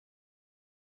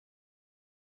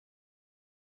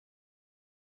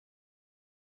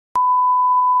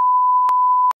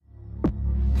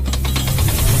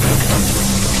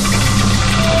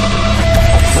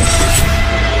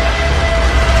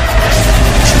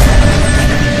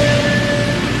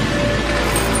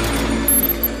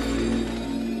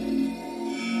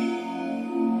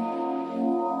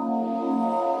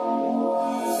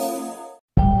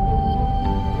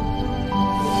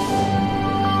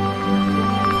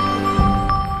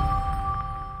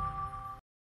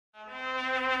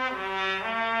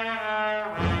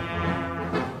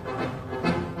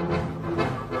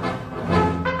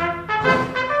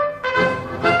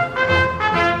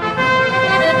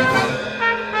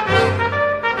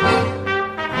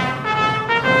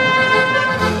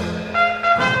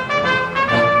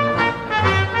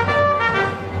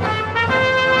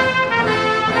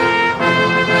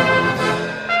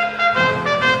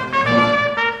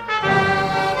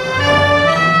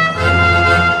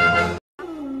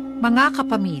Mga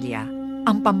kapamilya,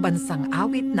 ang pambansang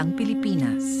awit ng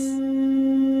Pilipinas.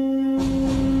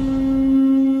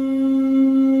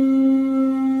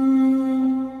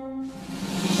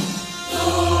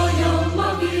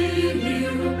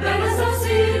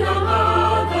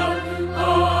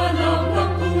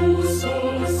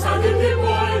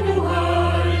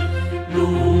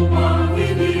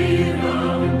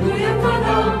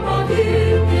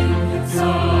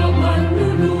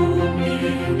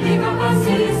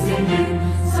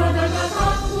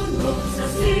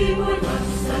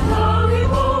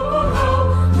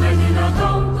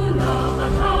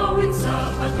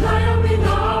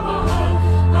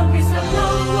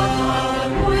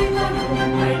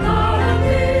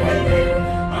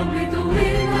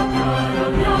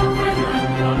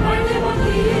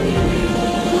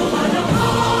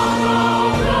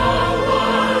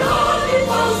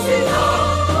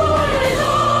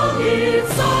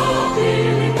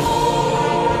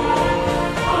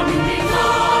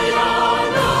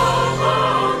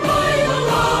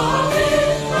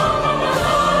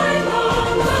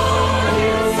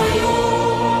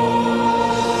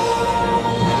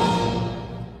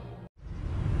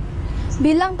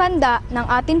 Bilang tanda ng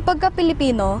ating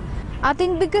pagka-Pilipino,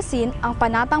 ating bigkasin ang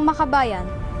Panatang Makabayan.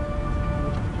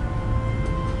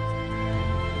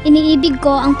 Iniibig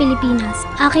ko ang Pilipinas,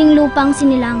 aking lupang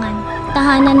sinilangan,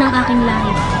 tahanan ng aking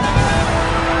lahi.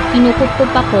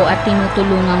 Kinukupkup ako at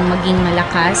tinutulungang maging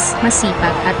malakas,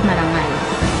 masipag at marangal.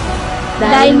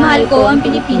 Dahil mahal ko ang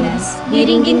Pilipinas,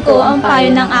 diringgin ko ang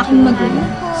payo ng aking magulang.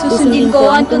 Susundin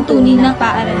ko ang tuntunin ng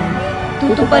paaralan.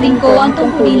 Tutuparin ko ang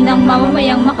tungkulin ng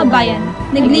mamamayang makabayan,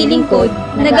 naglilingkod,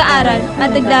 nag-aaral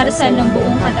at nagdarasal ng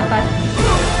buong katapat.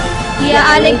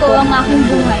 Iaalay ko ang aking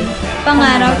buhay,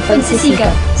 pangarap,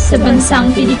 pagsisikap sa bansang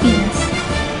Pilipinas.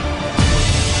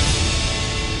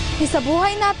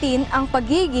 Isabuhay natin ang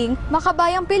pagiging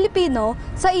makabayang Pilipino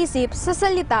sa isip, sa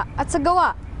salita at sa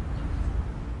gawa.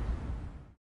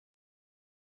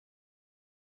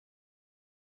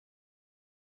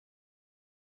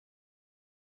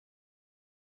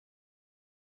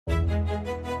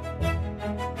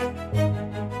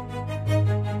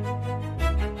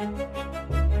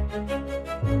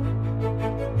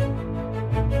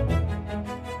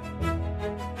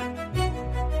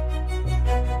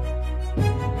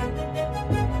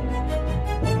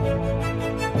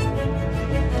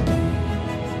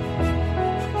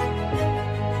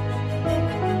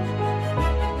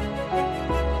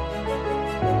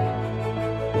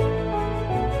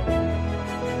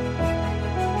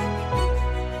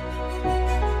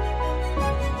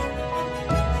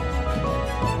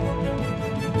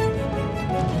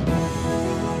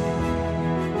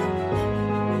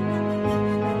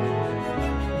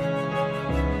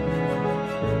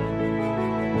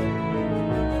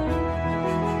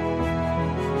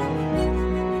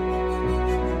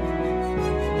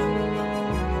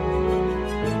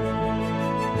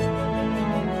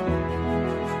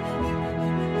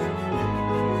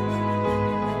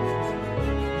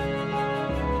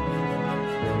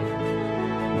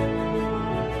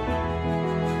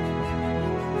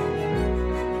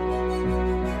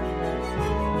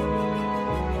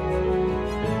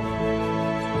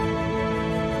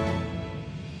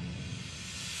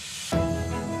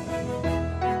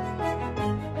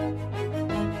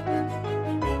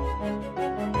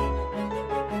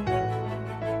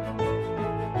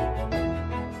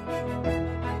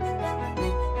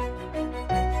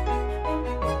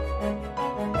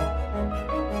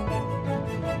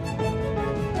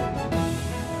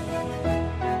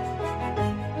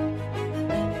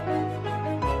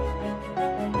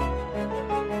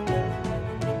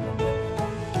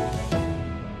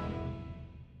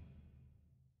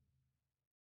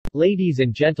 Ladies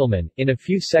and gentlemen, in a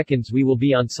few seconds we will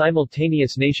be on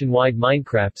simultaneous nationwide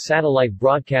Minecraft satellite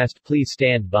broadcast. Please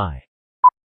stand by.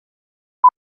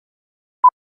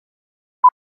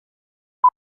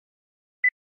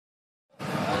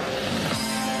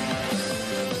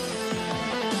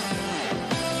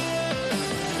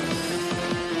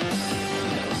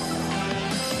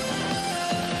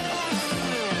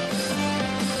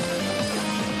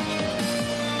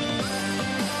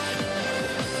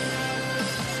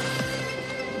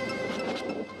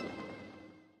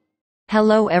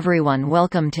 Hello everyone,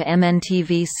 welcome to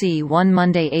MNTVC1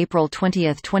 Monday, April 20,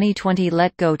 2020.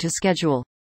 Let go to schedule.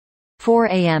 4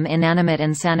 a.m. Inanimate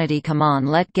Insanity. Come on,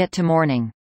 let get to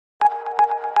morning.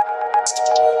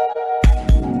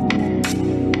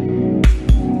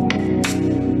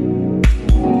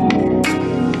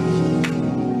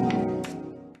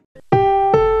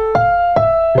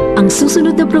 Ang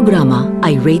susunod na programa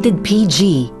ay rated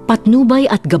PG. Patnubay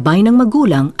at gabay ng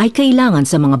magulang ay kailangan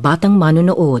sa mga batang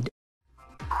manonood.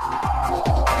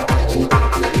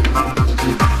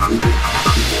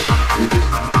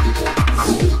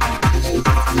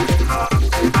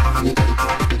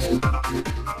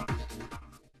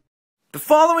 The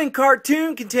following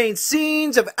cartoon contains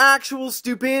scenes of actual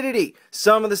stupidity.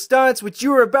 Some of the stunts which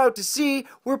you are about to see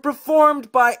were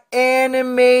performed by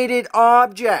animated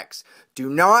objects. Do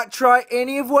not try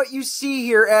any of what you see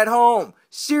here at home.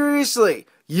 Seriously,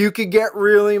 you could get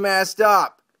really messed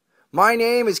up. My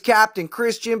name is Captain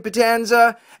Christian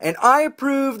Potenza, and I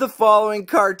approve the following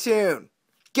cartoon.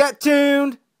 Get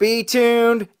tuned, be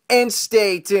tuned, and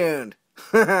stay tuned.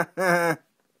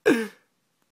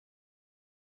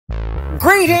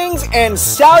 Greetings and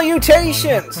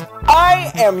salutations!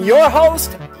 I am your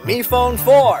host,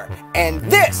 MePhone4, and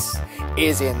this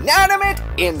is Inanimate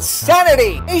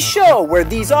Insanity, a show where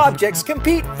these objects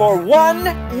compete for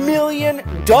 $1 million.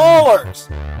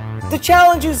 The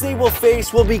challenges they will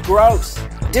face will be gross,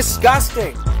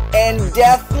 disgusting, and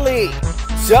deathly.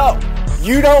 So,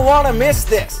 you don't want to miss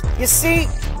this. You see,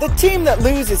 the team that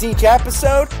loses each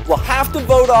episode will have to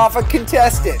vote off a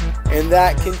contestant, and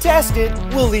that contestant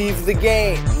will leave the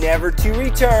game, never to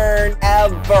return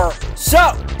ever.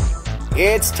 So,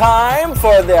 it's time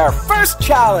for their first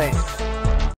challenge.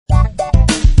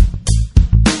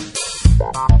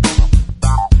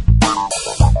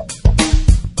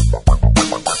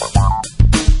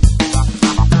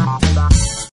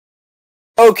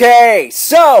 Okay,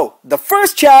 so the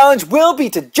first challenge will be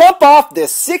to jump off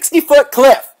this 60-foot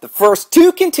cliff. The first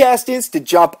two contestants to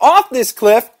jump off this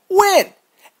cliff win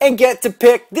and get to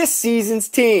pick this season's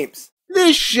teams.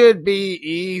 This should be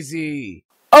easy.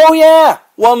 Oh yeah,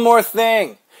 one more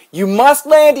thing. You must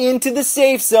land into the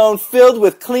safe zone filled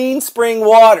with clean spring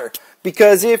water,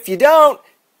 because if you don't,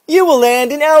 you will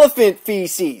land in elephant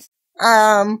feces.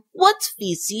 What's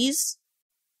feces?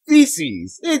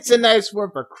 Feces. It's a nice word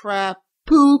for crap,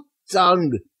 poop,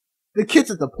 dung. The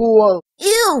kids at the pool.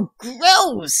 Ew,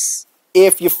 gross.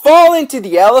 If you fall into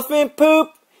the elephant poop,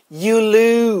 you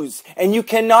lose, and you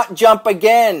cannot jump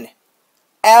again.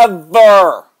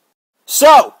 Ever.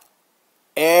 So,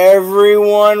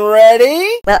 everyone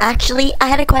ready? Well, actually, I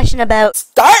had a question about...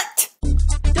 Start!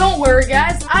 Don't worry,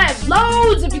 guys. I have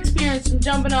loads of experience from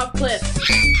jumping off cliffs.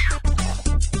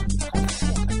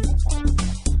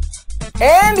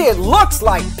 And it looks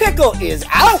like Pickle is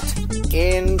out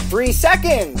in 3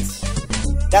 seconds.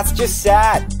 That's just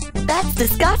sad. That's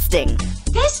disgusting.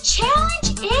 This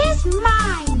challenge is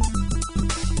mine.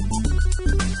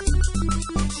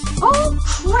 Oh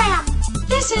crap!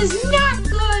 This is not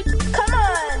good. Come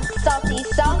on, Salty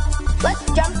Salt. Let's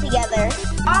jump together.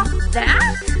 Off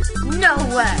that? No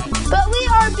way. But we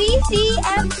are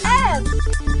BCFF.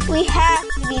 We have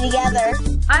to be together.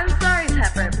 I'm sorry,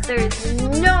 Pepper, but there is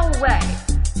no way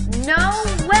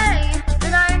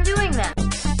that I am doing that.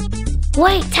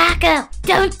 Wait, Taco!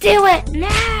 Don't do it!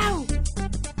 No!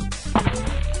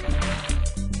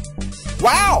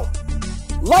 Wow!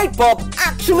 Lightbulb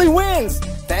actually wins!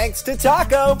 Thanks to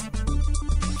Taco!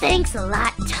 Thanks a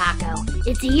lot, Taco.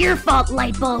 It's your fault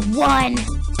Lightbulb won!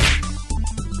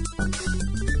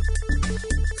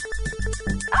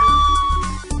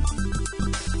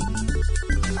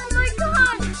 Oh my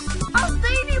god! I'll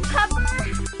save you, Pepper!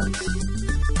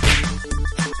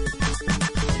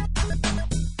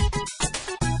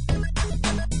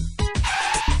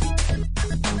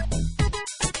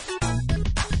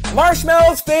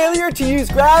 Marshmallow's failure to use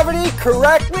gravity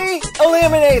correctly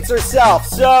eliminates herself,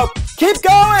 so keep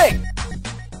going!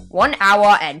 1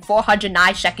 hour and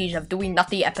 409 seconds of doing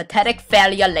nothing and pathetic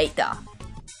failure later.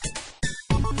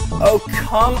 Oh,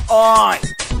 come on!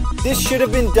 This should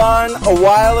have been done a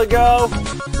while ago.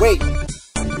 Wait,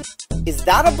 is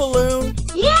that a balloon?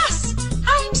 Yes!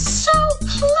 I'm so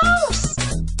close!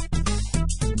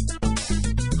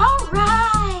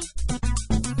 Alright!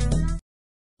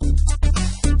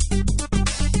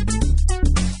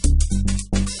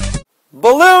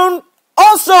 Balloon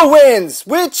also wins,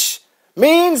 which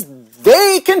means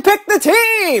they can pick the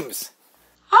teams!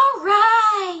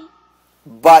 Alright!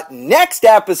 But next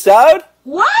episode...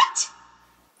 What?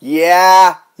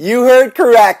 Yeah, you heard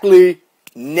correctly.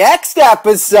 Next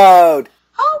episode!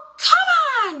 Oh, come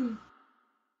on!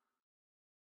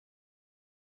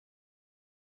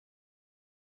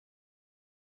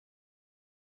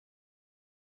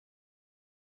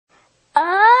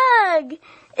 Ugh!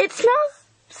 It smells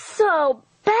so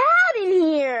bad in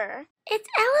here. It's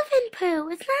elephant poo.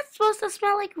 It's not supposed to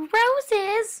smell like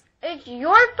roses. It's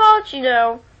your fault, you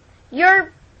know.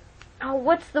 You're... oh,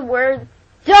 what's the word?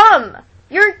 Dumb!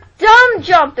 You're dumb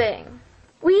jumping.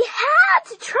 We had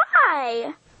to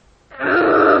try.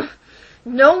 Ugh.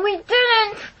 No, we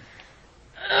didn't.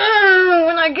 Ugh,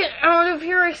 when I get out of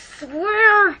here, I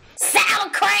swear. Sour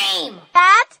cream!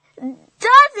 That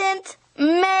doesn't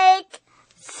make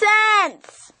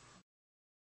sense.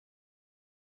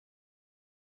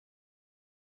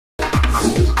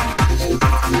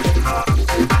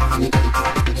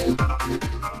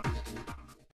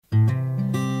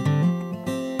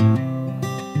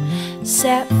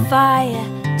 Set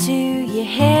fire to your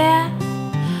hair,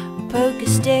 poke a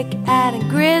stick at a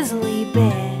grizzly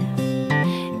bear,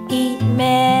 eat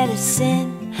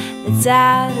medicine that's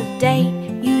out of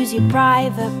date, use your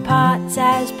private parts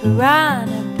as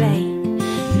piranha bait.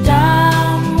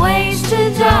 Dumb ways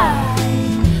to die,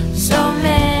 so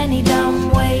many dumb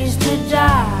ways to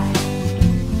die.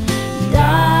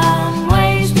 Dumb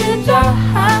ways to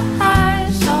die,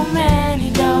 so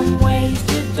many dumb ways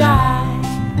to die.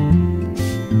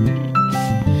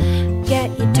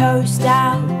 Get your toast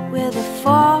out with a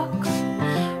fork,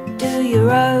 do your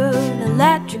own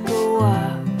electrical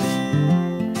work.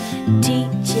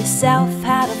 Teach yourself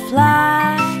how to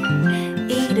fly,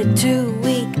 eat a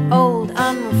 2-week-old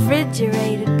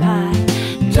unrefrigerated pie.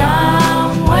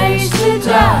 Dumb ways to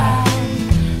die,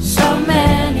 so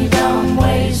many dumb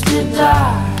ways to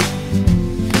die.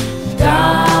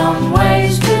 Dumb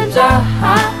ways to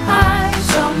die,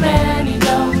 so many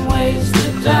dumb ways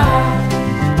to die.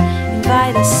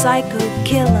 Invite a psycho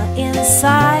killer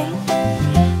inside,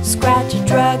 scratch a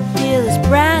drug dealer's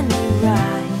brand new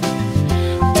ride.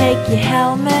 Take your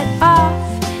helmet off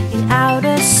in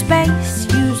outer space,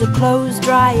 use a clothes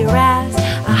dryer as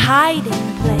a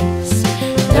hiding place.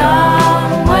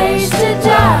 Dumb ways to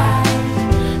die,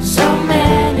 so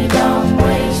many dumb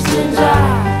ways to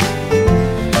die.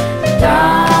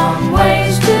 Dumb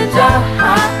ways to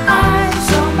die,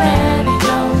 so many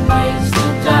dumb ways to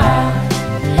die.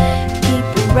 Keep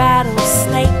a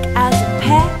rattlesnake as a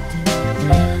pet,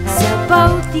 sell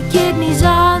both your kidneys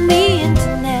on the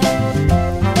internet.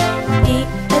 Eat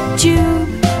a tube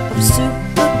of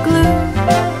super glue.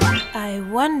 I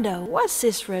wonder, what's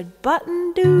this red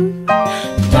button do?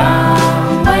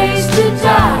 Dumb ways to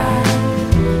die,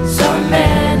 so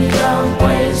many dumb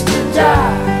ways to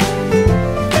die.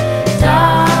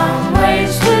 Dumb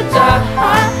ways to die,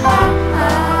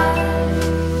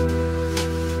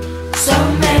 so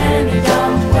many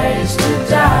dumb ways to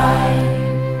die.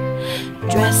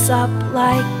 Dress up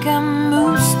like a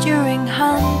moose during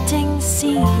hunting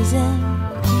season,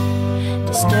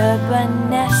 disturb a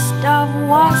nest of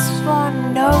wasps for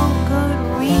no good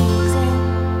reason.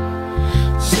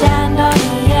 Stand on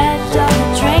the edge of a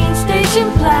train station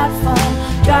platform,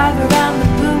 drive around the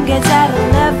boom gates at a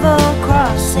level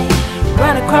crossing,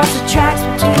 run across the tracks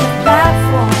between the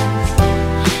platforms.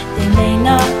 They may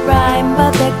not rhyme,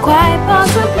 but they're quite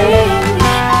possibly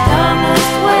the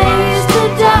dumbest ways to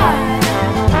die.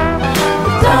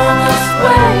 The dumbest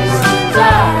ways to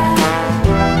die.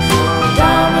 The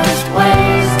dumbest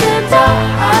ways to die.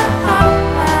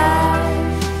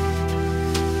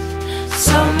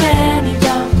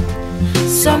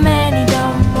 So many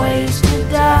dumb ways to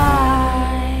die.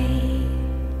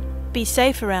 Be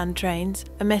safe around trains.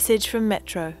 A message from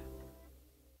Metro.